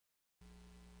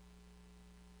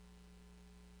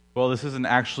Well, this isn't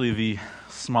actually the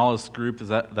smallest group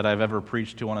that I've ever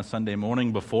preached to on a Sunday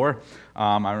morning before.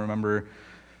 I remember,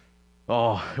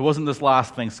 it wasn't this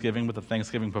last Thanksgiving, but the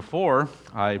Thanksgiving before,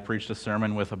 I preached a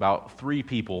sermon with about 3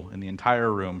 people in the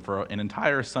entire room for an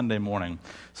entire Sunday morning.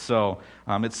 So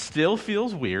it still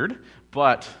feels weird,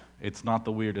 but it's not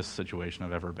the weirdest situation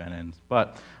I've ever been in.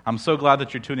 But I'm so glad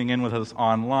that you're tuning in with us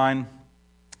online.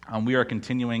 We are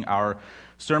continuing our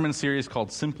sermon series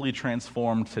called Simply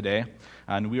Transformed today,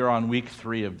 and we are on week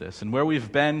 3 of this. And where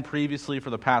we've been previously for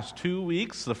the past 2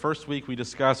 weeks, the first week we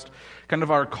discussed kind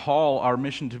of our call, our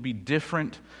mission to be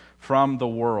different from the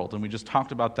world. And we just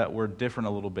talked about that word different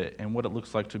a little bit and what it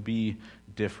looks like to be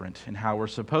different and how we're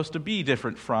supposed to be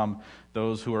different from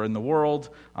those who are in the world,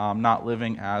 not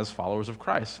living as followers of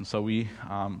Christ. And so we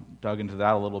dug into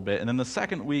that a little bit. And then the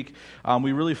second week,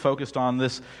 we really focused on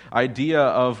this idea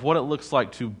of what it looks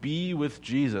like to be with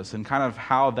Jesus and kind of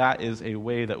how that is a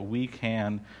way that we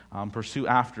can pursue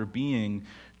after being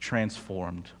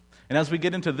transformed. And as we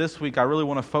get into this week, I really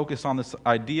want to focus on this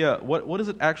idea, what does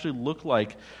it actually look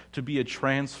like to be a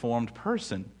transformed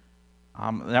person?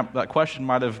 That question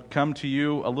might have come to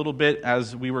you a little bit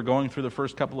as we were going through the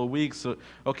first couple of weeks. So,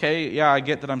 okay, yeah, I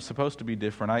get that I'm supposed to be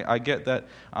different. I get that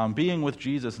being with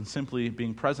Jesus and simply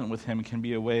being present with Him can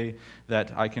be a way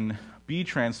that I can be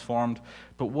transformed.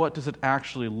 But what does it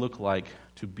actually look like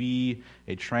to be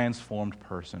a transformed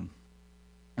person?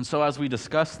 And so as we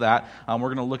discuss that, we're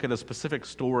going to look at a specific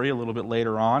story a little bit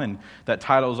later on, and that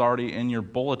title is already in your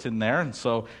bulletin there, and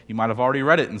so you might have already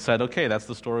read it and said, okay, that's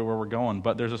the story where we're going,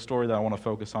 but there's a story that I want to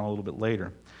focus on a little bit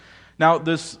later. Now,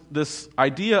 this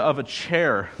idea of a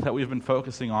chair that we've been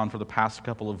focusing on for the past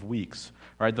couple of weeks,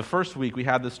 right? The first week we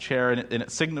had this chair, and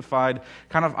it signified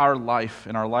kind of our life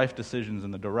and our life decisions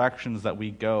and the directions that we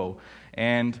go,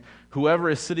 and whoever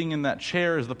is sitting in that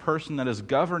chair is the person that is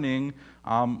governing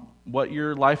what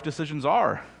your life decisions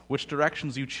are, which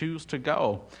directions you choose to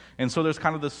go. And so there's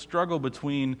kind of this struggle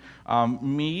between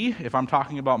me, if I'm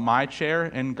talking about my chair,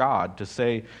 and God, to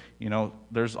say,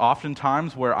 there's often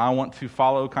times where I want to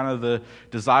follow kind of the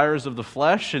desires of the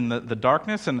flesh and the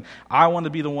darkness, and I want to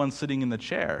be the one sitting in the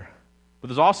chair. But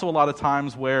there's also a lot of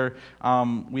times where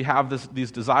we have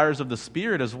these desires of the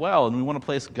Spirit as well, and we want to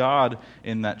place God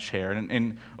in that chair.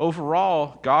 And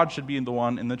overall, God should be the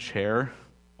one in the chair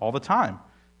all the time.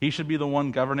 He should be the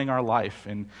one governing our life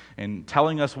and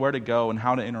telling us where to go and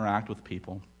how to interact with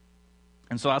people.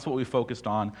 And so that's what we focused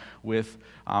on with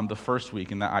the first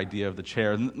week in that idea of the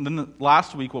chair. And then the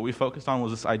last week, what we focused on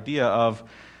was this idea of,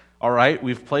 all right,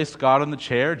 we've placed God in the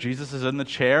chair, Jesus is in the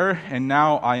chair, and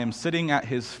now I am sitting at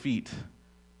His feet,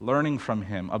 learning from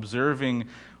Him, observing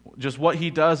just what He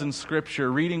does in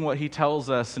Scripture, reading what He tells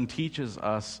us and teaches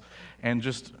us, and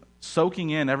just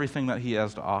soaking in everything that He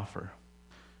has to offer.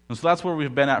 And so that's where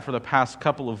we've been at for the past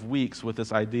couple of weeks with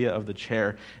this idea of the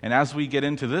chair. And as we get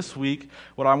into this week,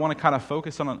 what I want to kind of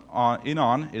focus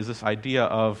on is this idea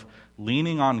of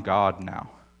leaning on God now.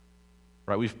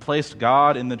 Right? We've placed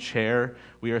God in the chair.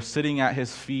 We are sitting at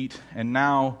His feet, and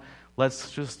now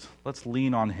let's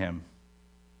lean on Him.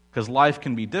 Because life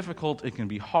can be difficult, it can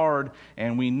be hard,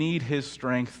 and we need His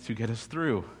strength to get us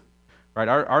through. Right?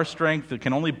 Our strength, it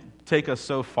can only take us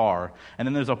so far. And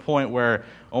then there's a point where,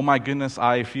 oh my goodness,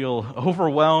 I feel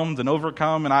overwhelmed and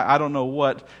overcome, and I don't know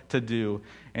what to do.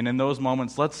 And in those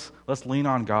moments, let's lean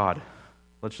on God.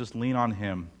 Let's just lean on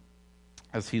Him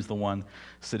as He's the one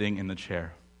sitting in the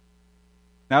chair.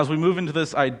 Now, as we move into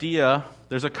this idea,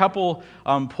 there's a couple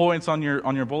points on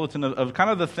your bulletin of kind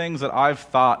of the things that I've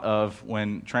thought of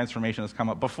when transformation has come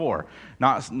up before.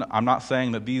 I'm not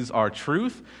saying that these are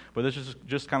truth, but this is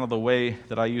just kind of the way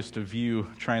that I used to view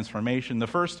transformation. The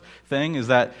first thing is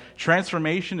that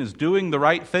transformation is doing the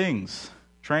right things.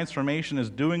 Transformation is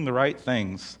doing the right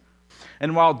things.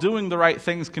 And while doing the right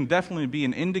things can definitely be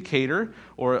an indicator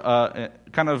or a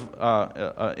kind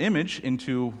of image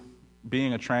into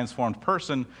being a transformed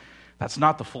person, that's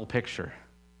not the full picture.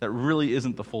 That really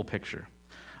isn't the full picture.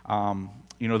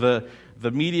 The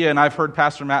media, and I've heard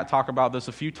Pastor Matt talk about this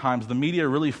a few times, the media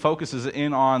really focuses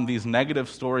in on these negative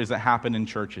stories that happen in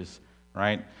churches,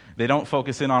 right? They don't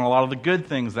focus in on a lot of the good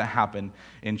things that happen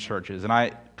in churches, and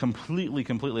I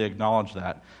completely acknowledge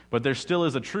that. But there still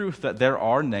is a truth that there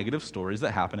are negative stories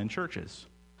that happen in churches.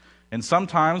 And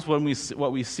sometimes what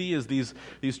we see is these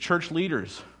church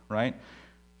leaders, right?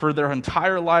 For their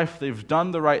entire life, they've done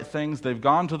the right things, they've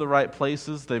gone to the right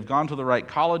places, they've gone to the right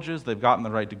colleges, they've gotten the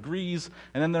right degrees,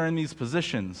 and then they're in these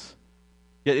positions.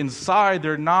 Yet inside,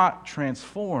 they're not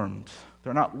transformed.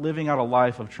 They're not living out a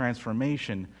life of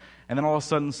transformation. And then all of a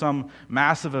sudden, some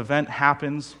massive event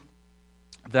happens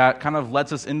that kind of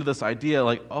lets us into this idea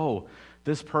like, oh,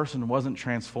 this person wasn't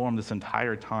transformed this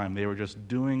entire time. They were just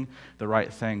doing the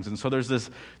right things. And so there's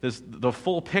the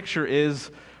full picture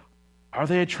is, are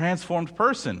they a transformed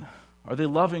person? Are they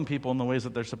loving people in the ways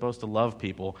that they're supposed to love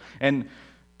people? And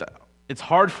it's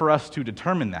hard for us to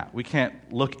determine that. We can't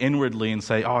look inwardly and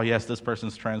say, oh, yes, this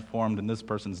person's transformed and this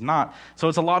person's not. So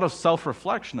it's a lot of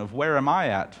self-reflection of where am I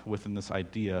at within this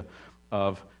idea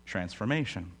of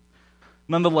transformation.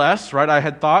 Nonetheless, right, I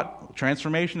had thought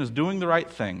transformation is doing the right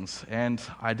things, and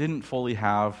I didn't fully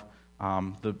have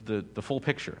the full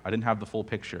picture. I didn't have the full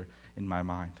picture in my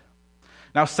mind.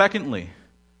 Now, secondly,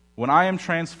 when I am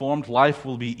transformed, life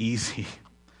will be easy.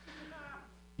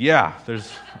 Yeah, there's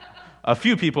a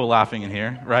few people laughing in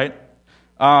here, right?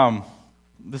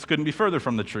 This couldn't be further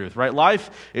from the truth, right? Life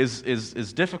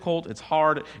is difficult, it's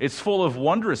hard, it's full of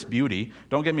wondrous beauty.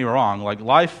 Don't get me wrong, like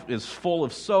life is full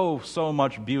of so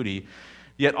much beauty,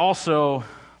 yet also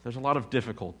there's a lot of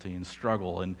difficulty and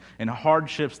struggle and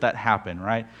hardships that happen,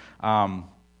 right?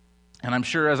 And I'm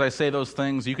sure as I say those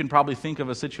things, you can probably think of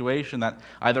a situation that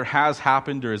either has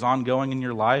happened or is ongoing in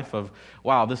your life of,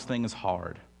 wow, this thing is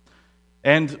hard.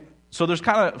 And so there's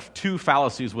kind of two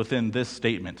fallacies within this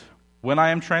statement. When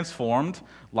I am transformed,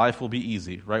 life will be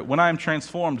easy, right? When I am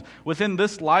transformed, within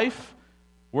this life,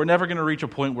 we're never going to reach a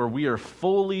point where we are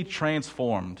fully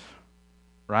transformed,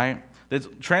 right? This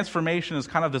transformation is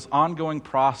kind of this ongoing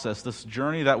process, this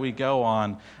journey that we go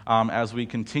on as we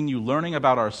continue learning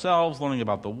about ourselves, learning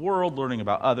about the world, learning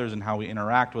about others and how we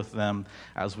interact with them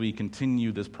as we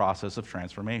continue this process of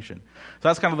transformation. So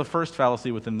that's kind of the first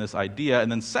fallacy within this idea.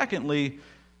 And then secondly,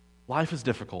 life is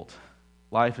difficult.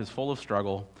 Life is full of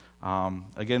struggle.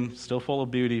 Again, still full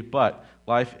of beauty, but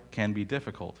life can be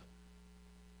difficult.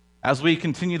 As we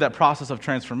continue that process of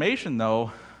transformation,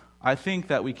 though, I think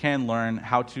that we can learn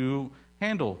how to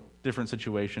handle different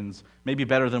situations maybe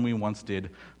better than we once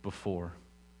did before.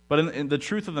 But in the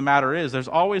truth of the matter is, there's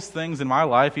always things in my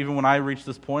life, even when I reach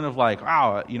this point of like,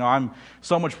 wow, I'm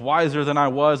so much wiser than I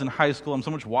was in high school, I'm so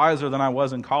much wiser than I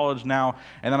was in college now,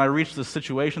 and then I reach this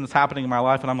situation that's happening in my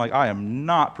life, and I'm like, I am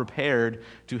not prepared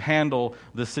to handle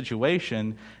this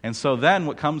situation. And so then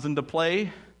what comes into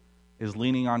play is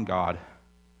leaning on God,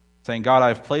 saying, God,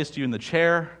 I've placed you in the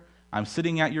chair, I'm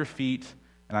sitting at your feet,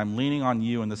 and I'm leaning on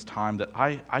you in this time that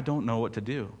I don't know what to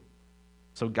do.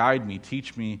 So guide me,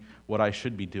 teach me what I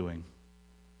should be doing.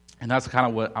 And that's kind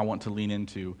of what I want to lean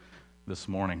into this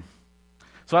morning.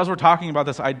 So as we're talking about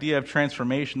this idea of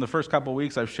transformation, the first couple of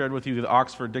weeks I've shared with you the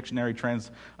Oxford Dictionary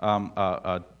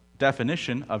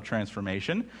definition of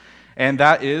transformation. And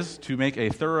that is to make a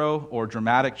thorough or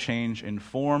dramatic change in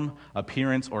form,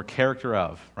 appearance, or character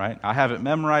of, right? I have it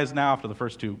memorized now after the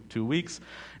first two weeks.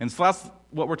 And so that's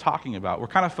what we're talking about. We're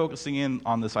kind of focusing in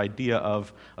on this idea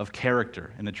of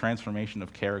character and the transformation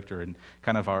of character and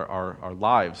kind of our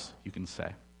lives, you can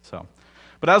say.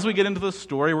 But as we get into this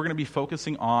story, we're going to be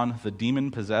focusing on the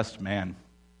demon-possessed man.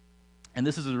 And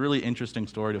this is a really interesting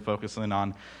story to focus in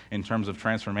on in terms of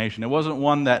transformation. It wasn't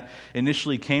one that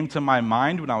initially came to my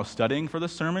mind when I was studying for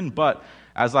this sermon, but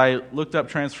as I looked up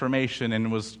transformation and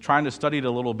was trying to study it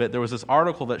a little bit, there was this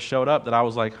article that showed up that I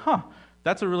was like,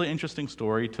 that's a really interesting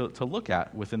story to look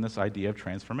at within this idea of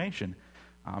transformation.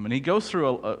 And he goes through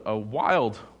a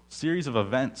wild series of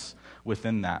events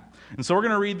within that. And so we're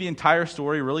going to read the entire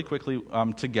story really quickly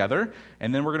together,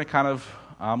 and then we're going to kind of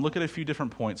look at a few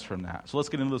different points from that. So let's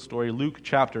get into the story. Luke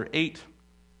chapter 8,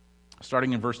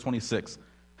 starting in verse 26.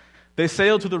 They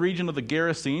sailed to the region of the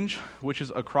Gerasenes, which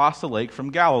is across the lake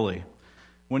from Galilee.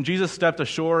 When Jesus stepped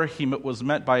ashore, he was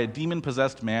met by a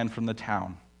demon-possessed man from the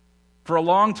town. For a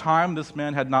long time, this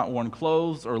man had not worn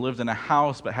clothes or lived in a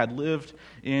house, but had lived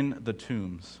in the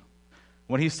tombs.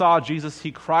 When he saw Jesus,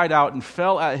 he cried out and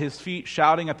fell at his feet,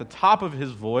 shouting at the top of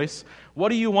his voice, "What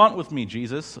do you want with me,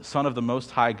 Jesus, Son of the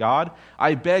Most High God?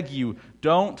 I beg you,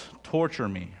 don't torture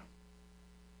me."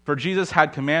 For Jesus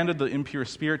had commanded the impure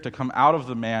spirit to come out of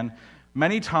the man.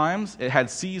 Many times it had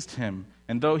seized him,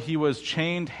 and though he was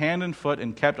chained hand and foot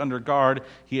and kept under guard,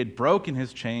 he had broken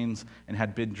his chains and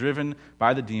had been driven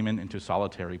by the demon into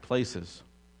solitary places.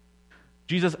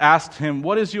 Jesus asked him,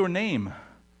 "What is your name?"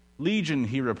 "Legion,"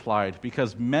 he replied,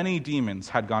 because many demons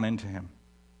had gone into him.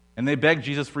 And they begged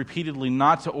Jesus repeatedly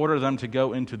not to order them to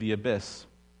go into the abyss.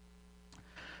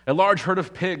 A large herd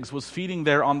of pigs was feeding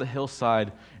there on the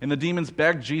hillside, and the demons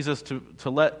begged Jesus to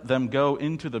let them go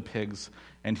into the pigs,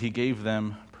 and he gave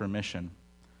them permission.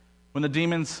 When the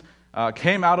demons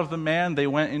came out of the man, they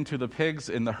went into the pigs,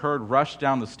 and the herd rushed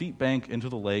down the steep bank into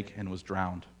the lake and was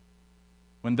drowned.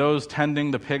 When those tending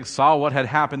the pigs saw what had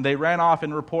happened, they ran off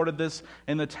and reported this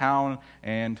in the town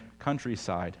and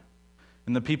countryside.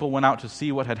 And the people went out to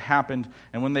see what had happened.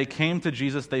 And when they came to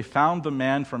Jesus, they found the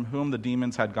man from whom the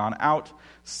demons had gone out,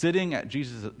 sitting at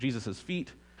Jesus'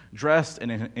 feet, dressed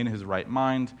in his right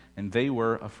mind, and they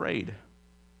were afraid.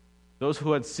 Those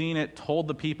who had seen it told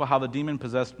the people how the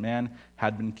demon-possessed man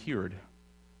had been cured.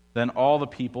 Then all the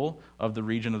people of the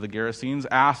region of the Gerasenes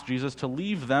asked Jesus to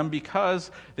leave them because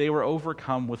they were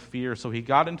overcome with fear. So he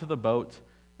got into the boat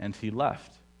and he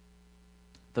left.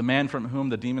 The man from whom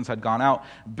the demons had gone out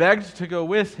begged to go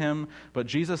with him, but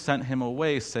Jesus sent him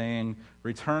away, saying,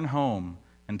 "Return home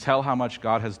and tell how much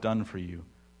God has done for you."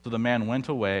 So the man went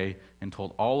away and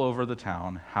told all over the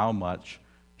town how much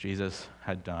Jesus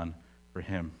had done for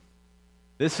him.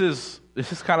 This is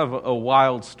kind of a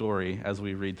wild story as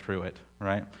we read through it,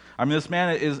 right? I mean, this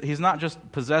man he's not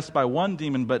just possessed by one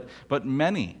demon, but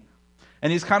many.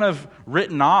 And he's kind of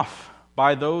written off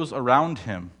by those around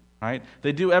him, right?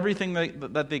 They do everything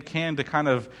that they can to kind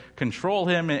of control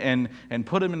him and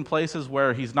put him in places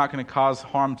where he's not going to cause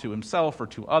harm to himself or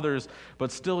to others,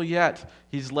 but still yet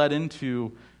he's led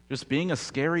into just being a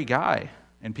scary guy.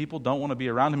 And people don't want to be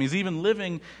around him. He's even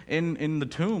living in the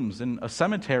tombs, in a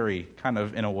cemetery, kind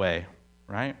of in a way,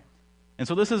 right? And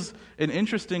so this is an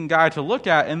interesting guy to look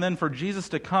at. And then for Jesus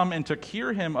to come and to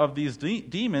cure him of these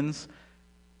demons,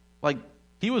 like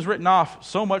he was written off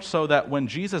so much so that when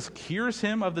Jesus cures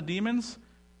him of the demons,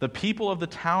 the people of the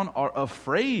town are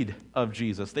afraid of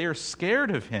Jesus. They are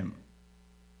scared of him.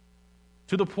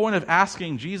 To the point of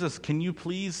asking Jesus, "Can you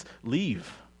please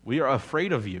leave? We are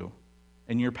afraid of you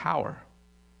and your power."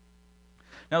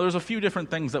 Now, there's a few different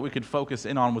things that we could focus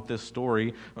in on with this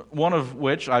story, one of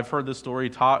which I've heard this story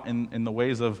taught in the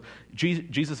ways of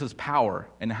Jesus' power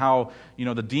and how,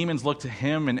 the demons look to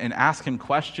him and ask him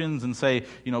questions and say,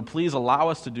 "Please allow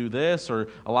us to do this or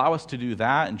allow us to do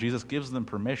that," and Jesus gives them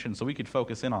permission, so we could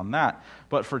focus in on that.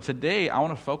 But for today, I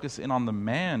want to focus in on the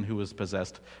man who was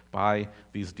possessed by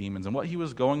these demons and what he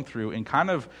was going through in kind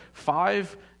of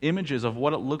 5 images of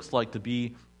what it looks like to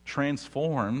be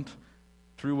transformed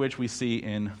through which we see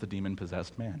in the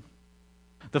demon-possessed man.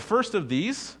 The first of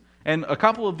these, and a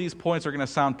couple of these points are going to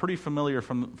sound pretty familiar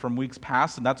from weeks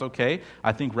past, and that's okay.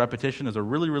 I think repetition is a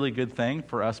really, really good thing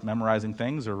for us memorizing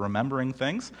things or remembering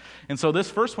things. And so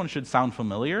this first one should sound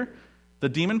familiar. The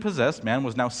demon-possessed man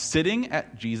was now sitting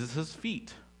at Jesus'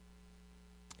 feet.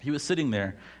 He was sitting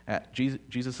there at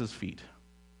Jesus' feet.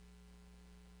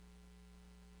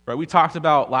 Right, we talked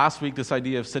about last week this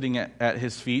idea of sitting at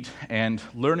his feet and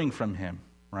learning from him,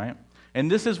 right? And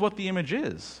this is what the image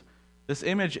is. This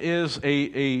image is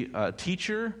a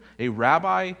teacher, a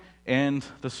rabbi, and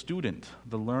the student,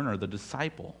 the learner, the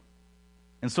disciple.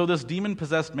 And so this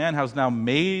demon-possessed man has now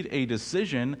made a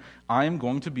decision: I am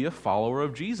going to be a follower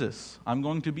of Jesus. I'm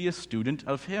going to be a student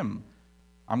of him.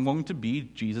 I'm going to be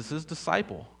Jesus'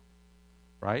 disciple,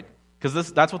 right?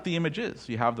 Because that's what the image is.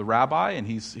 You have the rabbi, and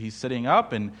he's sitting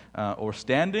up or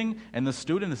standing, and the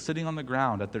student is sitting on the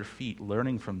ground at their feet,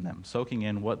 learning from them, soaking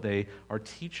in what they are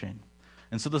teaching.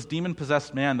 And so this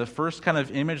demon-possessed man, the first kind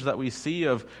of image that we see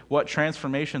of what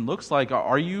transformation looks like,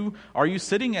 are you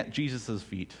sitting at Jesus'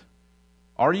 feet?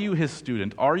 Are you his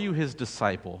student? Are you his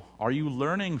disciple? Are you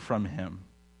learning from him?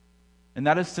 And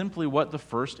that is simply what the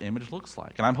first image looks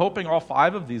like. And I'm hoping all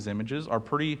 5 of these images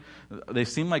they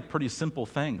seem like pretty simple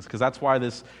things, because that's why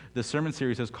this sermon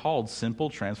series is called Simple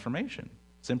Transformation,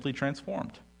 Simply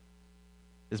Transformed.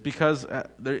 It's because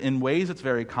in ways it's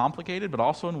very complicated, but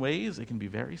also in ways it can be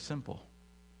very simple.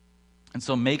 And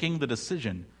so making the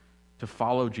decision to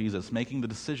follow Jesus, making the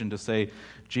decision to say,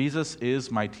 Jesus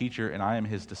is my teacher and I am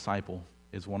his disciple,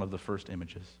 is one of the first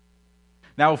images.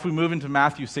 Now, if we move into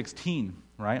Matthew 16,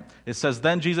 right, it says,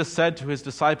 "Then Jesus said to his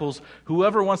disciples,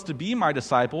 'Whoever wants to be my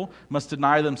disciple must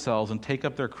deny themselves and take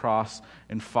up their cross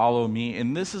and follow me.'"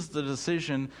 And this is the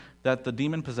decision that the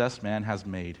demon-possessed man has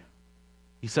made.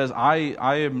 He says,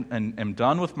 I am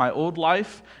done with my old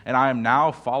life, and I am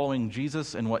now following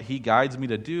Jesus and what he guides me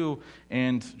to do,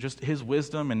 and just his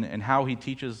wisdom and how he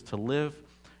teaches to live,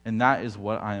 and that is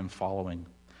what I am following.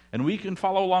 And we can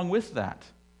follow along with that.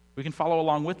 We can follow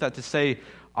along with that to say,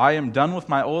 I am done with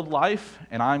my old life,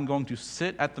 and I'm going to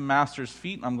sit at the Master's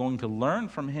feet, and I'm going to learn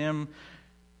from him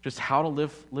just how to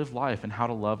live life and how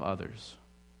to love others.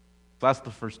 So that's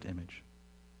the first image.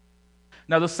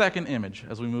 Now the second image,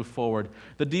 as we move forward,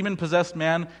 the demon-possessed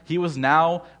man, he was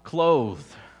now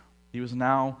clothed. He was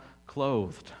now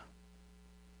clothed.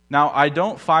 Now, I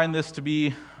don't find this to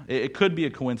be, it could be a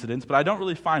coincidence, but I don't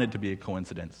really find it to be a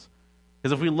coincidence.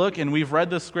 Because if we look, and we've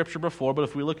read this scripture before, but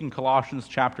if we look in Colossians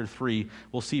chapter 3,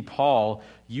 we'll see Paul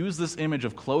use this image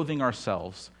of clothing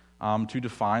ourselves to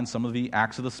define some of the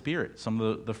acts of the Spirit, some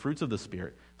of the fruits of the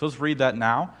Spirit. So let's read that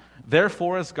now.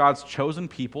 Therefore, as God's chosen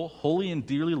people, holy and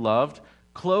dearly loved,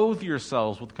 clothe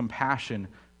yourselves with compassion,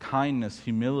 kindness,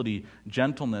 humility,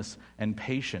 gentleness, and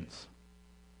patience.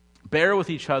 Bear with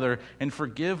each other and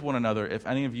forgive one another if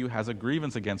any of you has a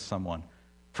grievance against someone.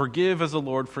 Forgive as the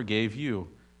Lord forgave you.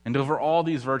 And over all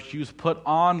these virtues, put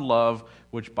on love,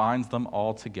 which binds them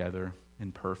all together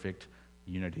in perfect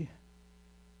unity.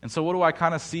 And so what do I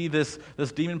kind of see this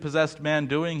demon-possessed man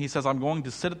doing? He says, I'm going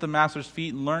to sit at the master's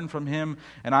feet and learn from him,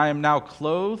 and I am now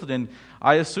clothed. And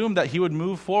I assume that he would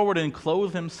move forward and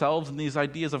clothe himself in these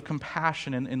ideas of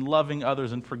compassion and loving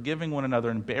others and forgiving one another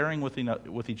and bearing with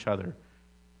each other.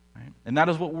 Right? And that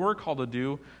is what we're called to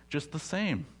do, just the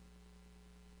same.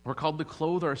 We're called to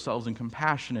clothe ourselves in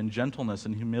compassion and gentleness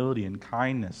and humility and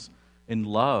kindness and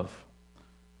love.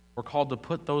 We're called to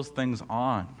put those things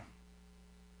on.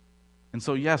 And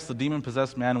so, yes, the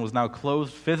demon-possessed man was now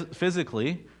clothed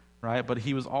physically, right? But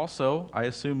he was also, I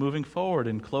assume, moving forward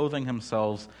and clothing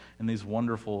himself in these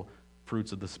wonderful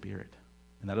fruits of the Spirit.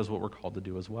 And that is what we're called to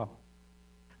do as well.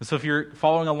 And so if you're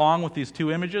following along with these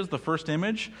two images, the first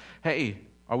image, hey,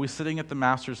 are we sitting at the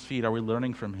Master's feet? Are we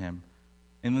learning from him?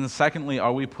 And then secondly,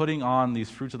 are we putting on these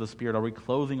fruits of the Spirit? Are we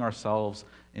clothing ourselves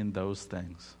in those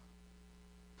things?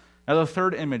 Now, the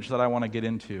third image that I want to get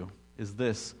into is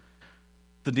this.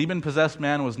 The demon-possessed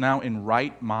man was now in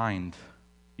right mind.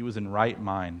 He was in right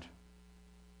mind.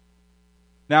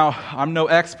 Now, I'm no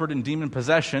expert in demon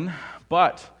possession,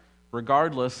 but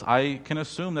regardless, I can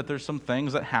assume that there's some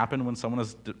things that happen when someone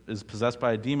is possessed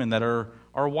by a demon that are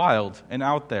wild and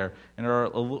out there and are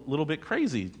a little bit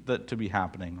crazy to be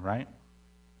happening, right?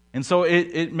 And so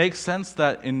it makes sense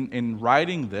that in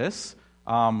writing this,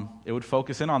 it would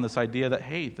focus in on this idea that,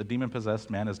 hey, the demon-possessed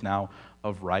man is now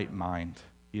of right mind.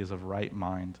 He is of right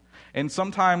mind. And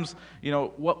sometimes,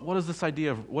 what is this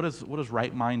idea of, what does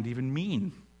right mind even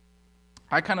mean?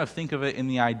 I kind of think of it in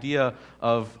the idea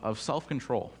of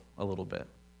self-control a little bit.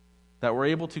 That we're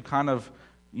able to kind of,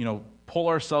 pull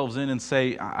ourselves in and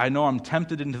say, I know I'm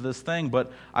tempted into this thing,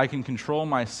 but I can control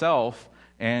myself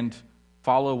and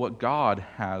follow what God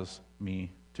has me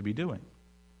to be doing.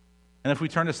 And if we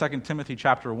turn to 2 Timothy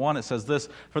chapter 1, it says this,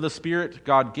 for the Spirit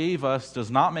God gave us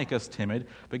does not make us timid,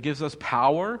 but gives us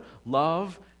power,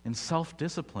 love, and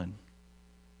self-discipline.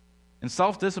 And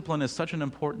self-discipline is such an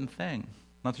important thing.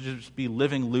 Not to just be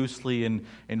living loosely and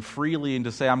freely and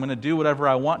to say, I'm going to do whatever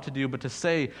I want to do, but to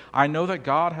say, I know that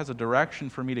God has a direction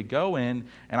for me to go in,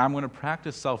 and I'm going to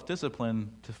practice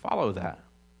self-discipline to follow that.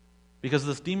 Because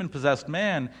this demon-possessed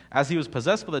man, as he was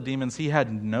possessed by the demons, he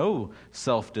had no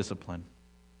self-discipline.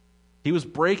 He was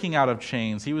breaking out of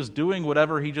chains. He was doing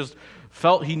whatever he just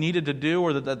felt he needed to do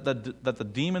or that the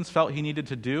demons felt he needed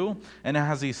to do. And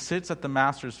as he sits at the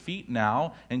Master's feet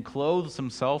now and clothes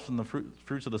himself in the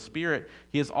fruits of the Spirit,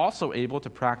 he is also able to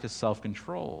practice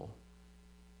self-control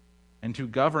and to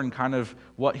govern kind of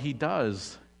what he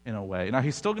does in a way. Now,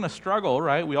 he's still going to struggle,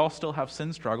 right? We all still have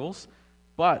sin struggles.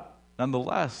 But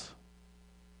nonetheless,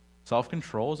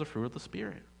 self-control is a fruit of the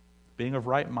Spirit. Being of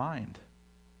right mind.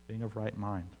 Being of right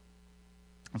mind.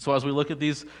 And so as we look at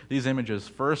these images,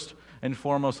 first and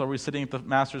foremost, are we sitting at the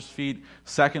Master's feet?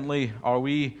 Secondly, are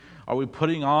we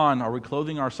clothing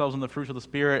ourselves in the fruits of the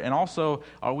Spirit? And also,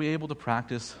 are we able to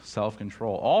practice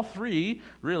self-control? All three,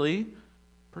 really,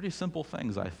 pretty simple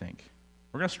things, I think.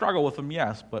 We're going to struggle with them,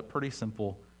 yes, but pretty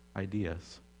simple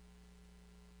ideas.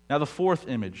 Now, the fourth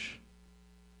image.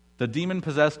 The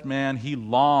demon-possessed man, he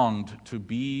longed to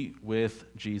be with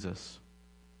Jesus.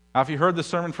 Now, if you heard the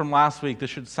sermon from last week, this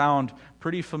should sound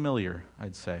pretty familiar,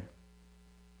 I'd say.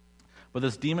 But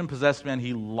this demon-possessed man,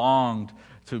 he longed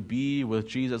to be with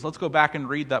Jesus. Let's go back and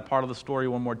read that part of the story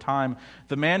one more time.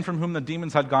 The man from whom the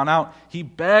demons had gone out, he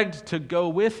begged to go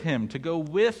with him, to go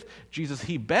with Jesus.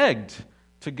 He begged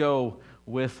to go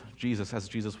with Jesus as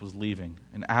Jesus was leaving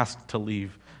and asked to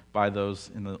leave by those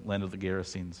in the land of the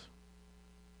Gerasenes.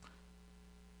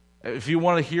 If you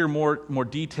want to hear more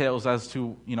details as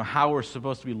to how we're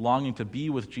supposed to be longing to be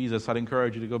with Jesus, I'd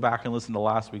encourage you to go back and listen to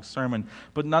last week's sermon.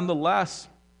 But nonetheless,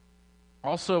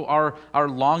 also our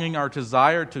longing, our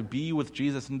desire to be with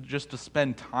Jesus and just to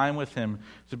spend time with him,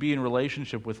 to be in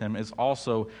relationship with him, is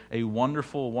also a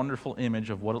wonderful, wonderful image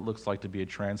of what it looks like to be a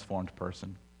transformed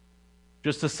person.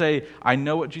 Just to say, I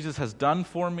know what Jesus has done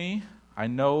for me. I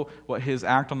know what his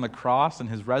act on the cross and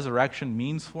his resurrection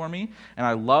means for me, and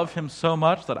I love him so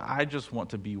much that I just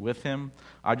want to be with him.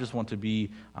 I just want to be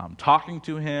talking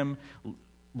to him,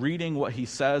 reading what he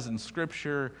says in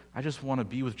Scripture. I just want to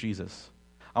be with Jesus.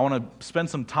 I want to spend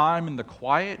some time in the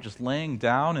quiet, just laying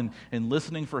down and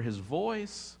listening for his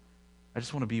voice. I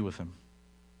just want to be with him.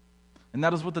 And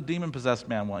that is what the demon-possessed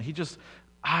man wanted. He just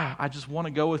I just want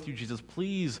to go with you, Jesus.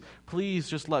 Please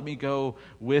just let me go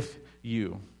with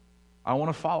you. I want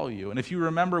to follow you. And if you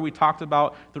remember, we talked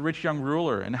about the rich young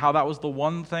ruler and how that was the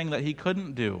one thing that he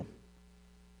couldn't do.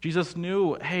 Jesus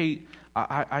knew, hey,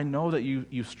 I know that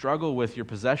you struggle with your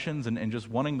possessions and just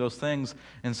wanting those things.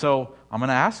 And so I'm going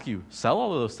to ask you, sell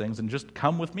all of those things and just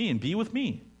come with me and be with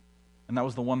me. And that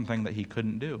was the one thing that he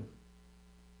couldn't do.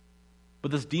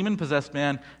 But this demon-possessed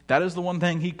man, that is the one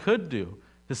thing he could do.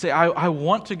 To say, I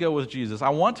want to go with Jesus. I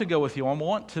want to go with you. I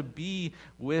want to be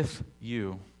with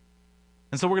you.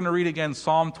 And so we're going to read again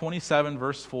Psalm 27,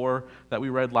 verse 4 that we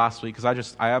read last week,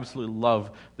 because I absolutely love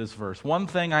this verse. One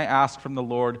thing I ask from the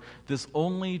Lord, this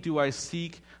only do I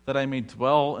seek, that I may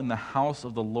dwell in the house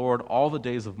of the Lord all the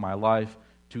days of my life,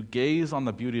 to gaze on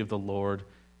the beauty of the Lord,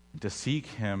 and to seek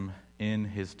him in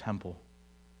his temple.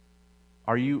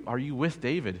 Are you with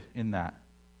David in that?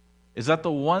 Is that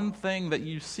the one thing that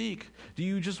you seek? Do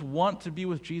you just want to be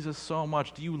with Jesus so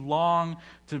much? Do you long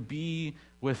to be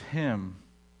with him?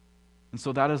 And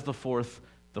so that is the fourth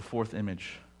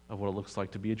image of what it looks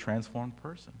like to be a transformed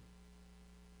person.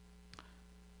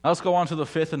 Now let's go on to the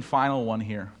fifth and final one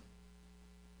here.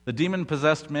 The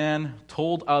demon-possessed man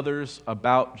told others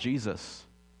about Jesus.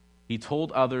 He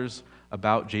told others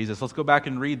about Jesus. Let's go back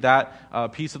and read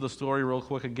that piece of the story real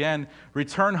quick again.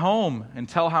 Return home and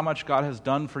tell how much God has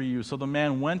done for you. So the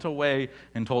man went away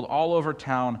and told all over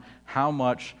town how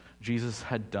much Jesus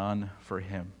had done for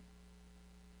him.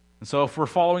 And so if we're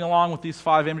following along with these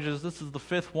 5 images, this is the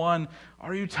 5th one.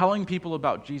 Are you telling people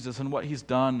about Jesus and what he's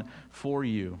done for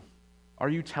you? Are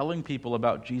you telling people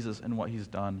about Jesus and what he's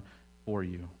done for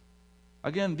you?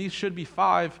 Again, these should be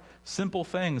 5 simple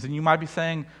things. And you might be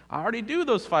saying, I already do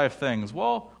those 5 things.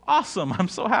 Well, awesome. I'm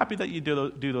so happy that you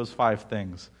do those 5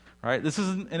 things. Right? This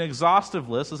isn't an exhaustive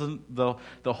list. This isn't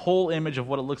the whole image of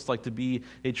what it looks like to be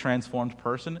a transformed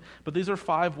person. But these are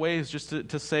 5 ways just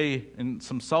to say in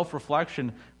some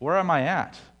self-reflection, where am I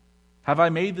at? Have I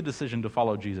made the decision to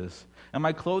follow Jesus? Am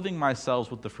I clothing myself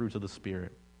with the fruits of the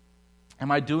Spirit? Am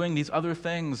I doing these other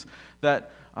things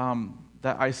that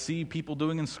I see people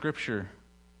doing in Scripture?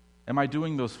 Am I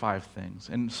doing those 5 things?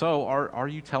 And so, are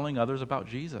you telling others about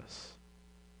Jesus?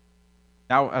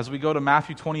 Now, as we go to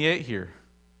Matthew 28 here,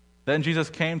 then Jesus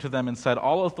came to them and said,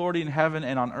 all authority in heaven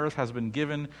and on earth has been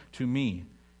given to me.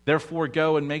 Therefore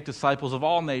go and make disciples of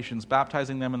all nations,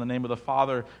 baptizing them in the name of the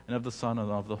Father and of the Son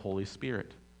and of the Holy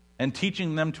Spirit, and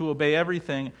teaching them to obey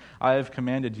everything I have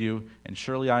commanded you, and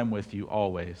surely I am with you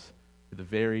always, to the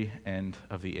very end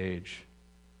of the age.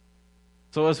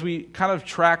 So as we kind of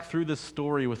track through this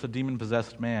story with the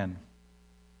demon-possessed man,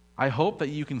 I hope that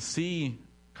you can see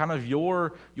kind of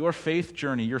your faith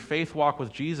journey, your faith walk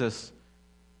with Jesus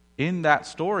in that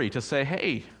story, to say,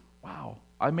 hey, wow,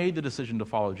 I made the decision to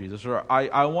follow Jesus, or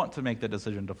I want to make the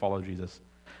decision to follow Jesus.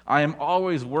 I am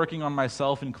always working on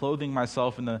myself and clothing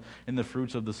myself in the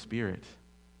fruits of the Spirit.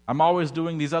 I'm always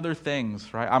doing these other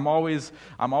things, right? I'm always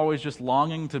just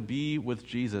longing to be with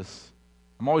Jesus.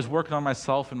 I'm always working on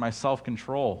myself and my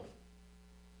self-control.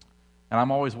 And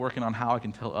I'm always working on how I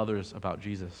can tell others about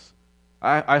Jesus.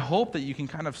 I hope that you can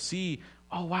kind of see,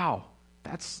 oh wow,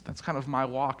 that's kind of my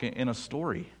walk in a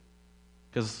story.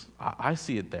 Because I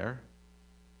see it there.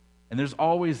 And there's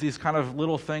always these kind of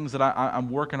little things that I'm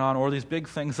working on, or these big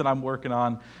things that I'm working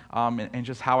on, and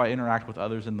just how I interact with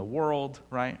others in the world,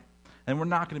 right? And we're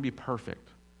not going to be perfect.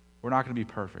 We're not going to be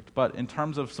perfect. But in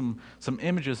terms of some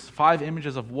images, 5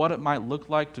 images of what it might look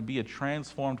like to be a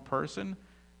transformed person,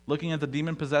 looking at the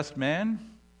demon-possessed man,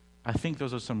 I think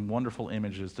those are some wonderful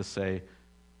images to say,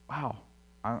 wow,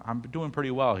 I'm doing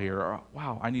pretty well here, or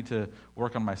wow, I need to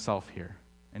work on myself here.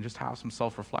 And just have some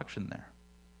self-reflection there.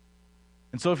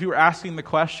 And so if you were asking the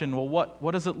question, well,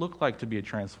 what does it look like to be a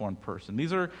transformed person?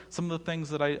 These are some of the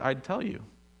things that I'd tell you.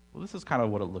 Well, this is kind of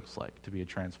what it looks like to be a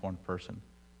transformed person.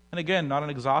 And again, not an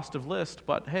exhaustive list,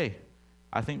 but hey,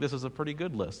 I think this is a pretty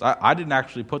good list. I didn't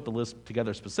actually put the list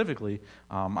together specifically.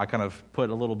 I kind of put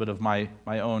a little bit of my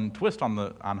own twist on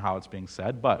how it's being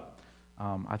said, but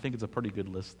I think it's a pretty good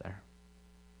list there.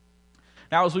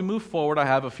 Now, as we move forward, I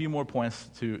have a few more points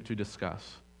to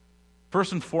discuss.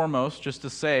 First and foremost, just to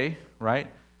say, right,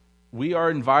 we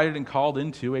are invited and called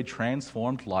into a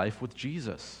transformed life with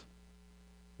Jesus.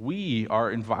 We are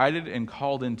invited and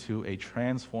called into a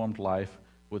transformed life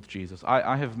with Jesus.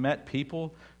 I have met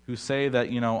people who say that,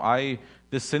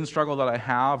 this sin struggle that I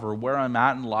have, or where I'm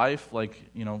at in life,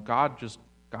 God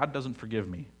doesn't forgive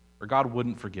me, or God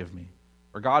wouldn't forgive me,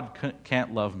 or God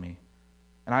can't love me.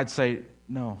 And I'd say,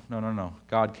 no.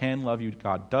 God can love you.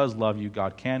 God does love you.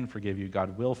 God can forgive you.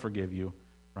 God will forgive you,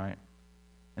 right?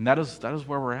 And that is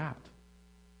where we're at,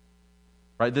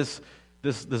 right? This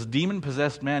this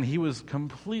demon-possessed man, he was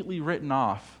completely written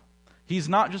off. He's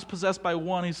not just possessed by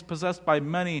one, he's possessed by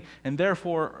many, and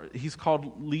therefore he's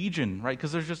called Legion, right?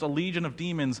 Because there's just a legion of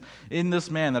demons in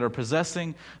this man that are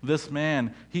possessing this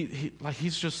man.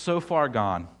 He's just so far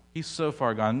gone. He's so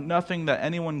far gone. Nothing that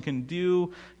anyone can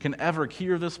do can ever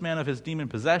cure this man of his demon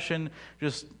possession.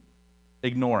 Just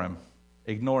ignore him.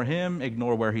 Ignore him,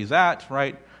 ignore where he's at,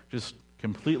 right? Just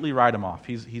completely write him off.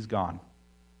 He's gone.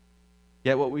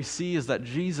 Yet what we see is that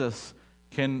Jesus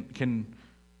can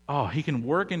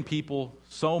work in people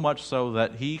so much so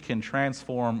that he can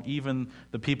transform even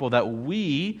the people that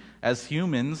we as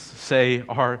humans say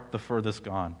are the furthest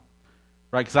gone.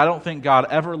 Right? Because I don't think God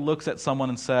ever looks at someone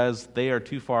and says, they are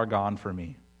too far gone for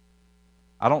me.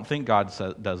 I don't think God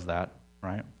does that,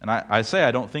 right? And I say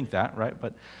I don't think that, right?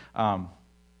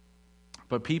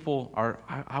 But people are,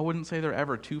 I wouldn't say they're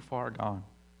ever too far gone.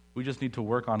 We just need to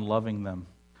work on loving them.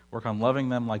 Work on loving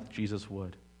them like Jesus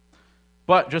would.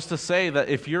 But just to say that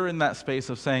if you're in that space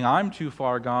of saying, I'm too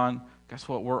far gone, guess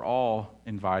what? We're all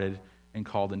invited and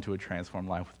called into a transformed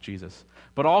life with Jesus.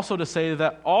 But also to say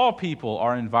that all people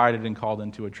are invited and called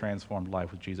into a transformed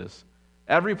life with Jesus.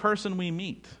 Every person we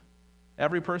meet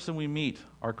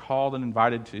are called and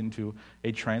invited into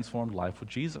a transformed life with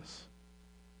Jesus.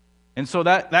 And so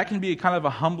that can be kind of a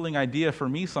humbling idea for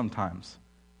me sometimes.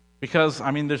 Because,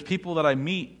 there's people that I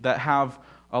meet that have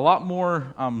a lot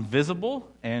more visible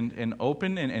and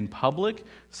open and public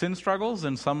sin struggles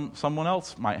than someone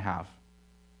else might have,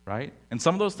 right? And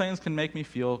some of those things can make me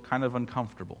feel kind of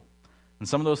uncomfortable. And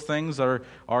some of those things are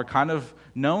kind of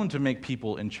known to make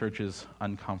people in churches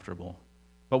uncomfortable.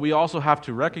 But we also have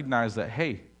to recognize that,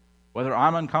 hey, whether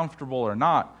I'm uncomfortable or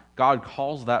not, God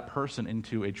calls that person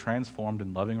into a transformed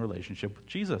and loving relationship with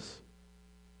Jesus.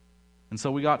 And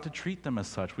so we ought to treat them as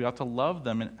such. We ought to love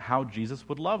them in how Jesus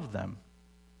would love them.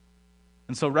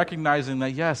 And so recognizing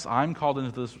that, yes, I'm called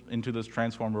into this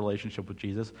transformed relationship with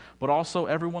Jesus, but also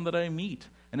everyone that I meet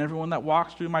and everyone that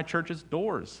walks through my church's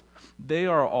doors, they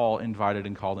are all invited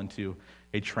and called into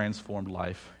a transformed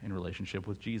life in relationship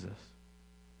with Jesus.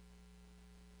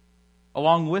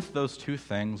 Along with those two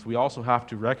things, we also have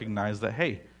to recognize that,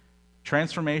 hey,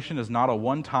 transformation is not a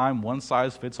one-time,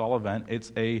 one-size-fits-all event.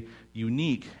 It's a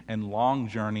unique and long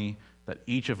journey that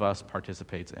each of us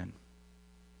participates in.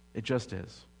 It just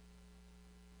is.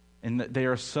 And they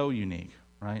are so unique,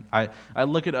 right? I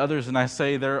look at others and I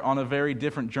say they're on a very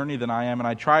different journey than I am, and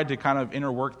I try to kind of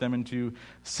interwork them into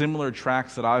similar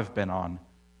tracks that I've been on.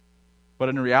 But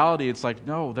in reality, it's like,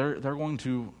 no, they're going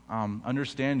to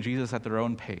understand Jesus at their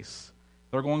own pace.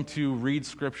 They're going to read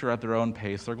Scripture at their own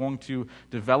pace. They're going to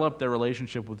develop their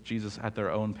relationship with Jesus at their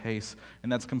own pace,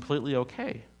 and that's completely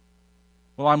okay.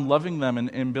 Well, I'm loving them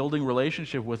and building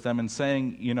relationship with them and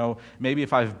saying, maybe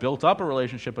if I've built up a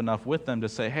relationship enough with them to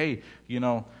say, hey,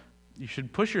 you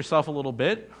should push yourself a little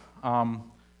bit,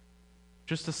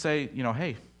 just to say,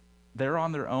 hey, they're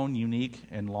on their own unique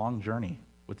and long journey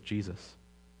with Jesus.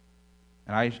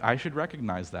 And I should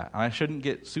recognize that. And I shouldn't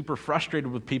get super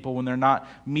frustrated with people when they're not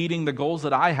meeting the goals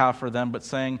that I have for them, but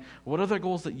saying, what are the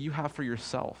goals that you have for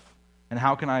yourself? And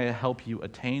how can I help you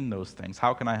attain those things?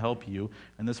 How can I help you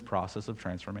in this process of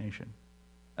transformation?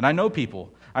 And I know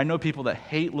people that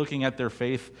hate looking at their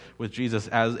faith with Jesus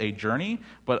as a journey,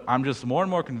 but I'm just more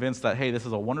and more convinced that, hey, this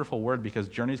is a wonderful word because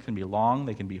journeys can be long,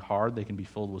 they can be hard, they can be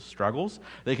filled with struggles,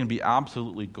 they can be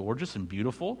absolutely gorgeous and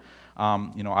beautiful.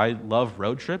 I love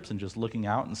road trips and just looking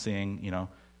out and seeing,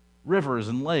 rivers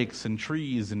and lakes and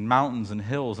trees and mountains and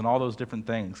hills and all those different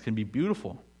things can be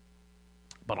beautiful.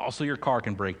 But also your car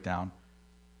can break down.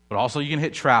 But also you can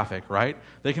hit traffic, right?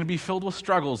 They can be filled with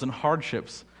struggles and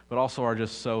hardships, but also are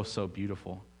just so, so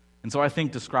beautiful. And so I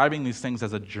think describing these things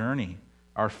as a journey,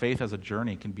 our faith as a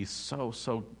journey, can be so,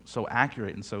 so, so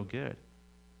accurate and so good.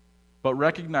 But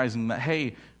recognizing that,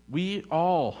 hey, we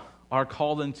all are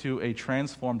called into a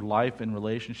transformed life in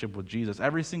relationship with Jesus.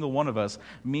 Every single one of us,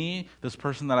 me, this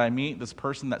person that I meet, this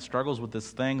person that struggles with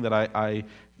this thing that I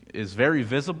is very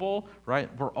visible, right?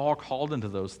 We're all called into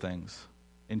those things,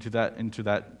 into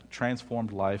that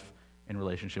transformed life in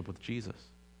relationship with Jesus.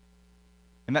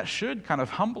 And that should kind of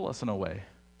humble us in a way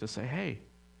to say, hey,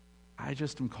 I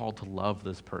just am called to love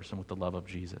this person with the love of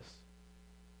Jesus.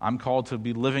 I'm called to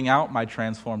be living out my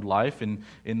transformed life in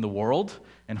the world,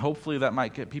 and hopefully that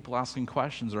might get people asking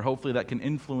questions, or hopefully that can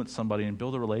influence somebody and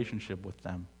build a relationship with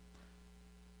them.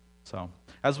 So,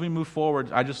 as we move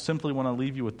forward, I just simply want to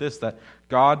leave you with this, that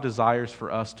God desires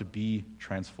for us to be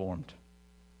transformed.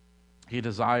 He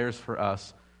desires for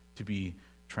us to be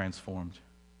transformed.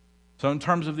 So in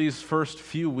terms of these first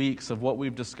few weeks of what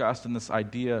we've discussed in this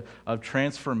idea of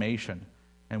transformation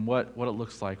and what it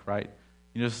looks like, right?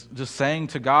 Just saying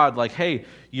to God, like, hey,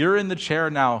 you're in the chair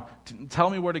now. Tell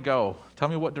me where to go. Tell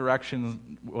me what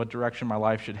direction my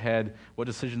life should head, what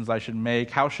decisions I should make,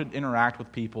 how I should interact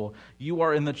with people. You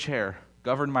are in the chair.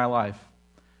 Govern my life.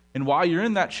 And while you're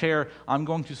in that chair, I'm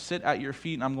going to sit at your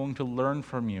feet and I'm going to learn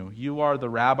from you. You are the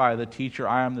rabbi, the teacher.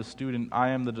 I am the student. I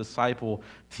am the disciple.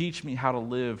 Teach me how to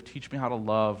live. Teach me how to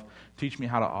love. Teach me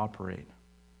how to operate.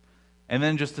 And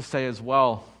then just to say as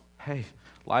well, hey,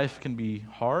 life can be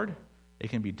hard. It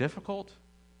can be difficult,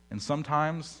 and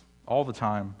sometimes, all the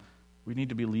time, we need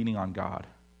to be leaning on God.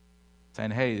 Saying,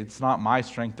 hey, it's not my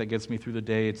strength that gets me through the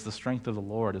day, it's the strength of the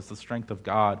Lord, it's the strength of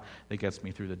God that gets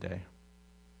me through the day.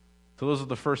 So those are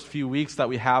the first few weeks that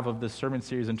we have of this sermon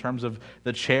series in terms of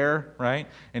the chair, right?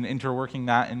 And interworking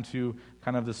that into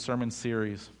kind of this sermon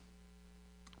series.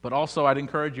 But also, I'd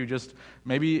encourage you just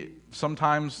maybe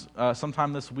sometime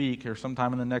this week or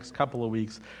sometime in the next couple of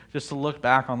weeks, just to look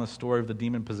back on the story of the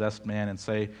demon-possessed man and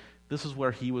say, this is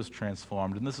where he was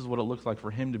transformed, and this is what it looks like for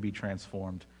him to be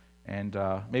transformed. And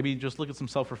maybe just look at some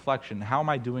self-reflection. How am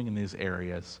I doing in these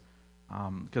areas?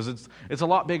 Because it's a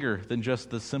lot bigger than just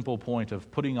the simple point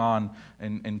of putting on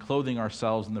and clothing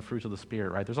ourselves in the fruits of the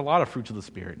Spirit, right? There's a lot of fruits of the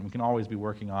Spirit, and we can always be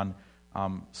working on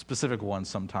specific ones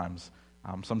sometimes.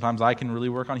 Sometimes I can really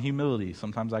work on humility.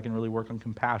 Sometimes I can really work on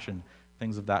compassion,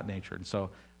 things of that nature. And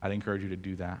so I'd encourage you to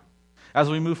do that. As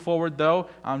we move forward, though,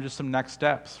 just some next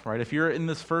steps, right? If you're in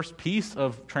this first piece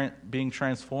of being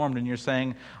transformed and you're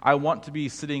saying, I want to be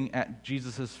sitting at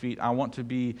Jesus' feet, I want to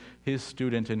be his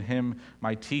student and him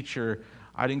my teacher,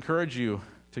 I'd encourage you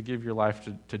to give your life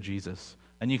to Jesus.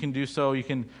 And you can do so. You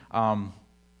can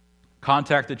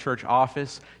contact the church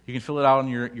office. You can fill it out on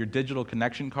your digital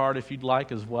connection card if you'd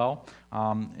like as well.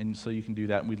 And so you can do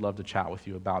that, and we'd love to chat with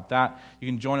you about that. You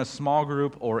can join a small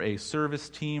group or a service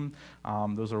team.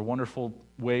 Those are wonderful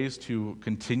ways to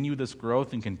continue this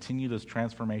growth and continue this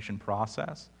transformation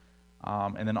process.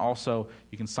 And then also,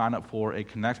 you can sign up for a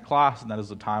Connect class, and that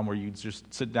is a time where you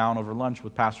just sit down over lunch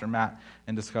with Pastor Matt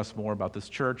and discuss more about this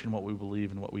church and what we believe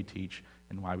and what we teach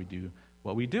and why we do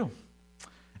what we do.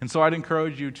 And so I'd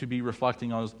encourage you to be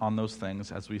reflecting on those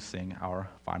things as we sing our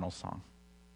final song.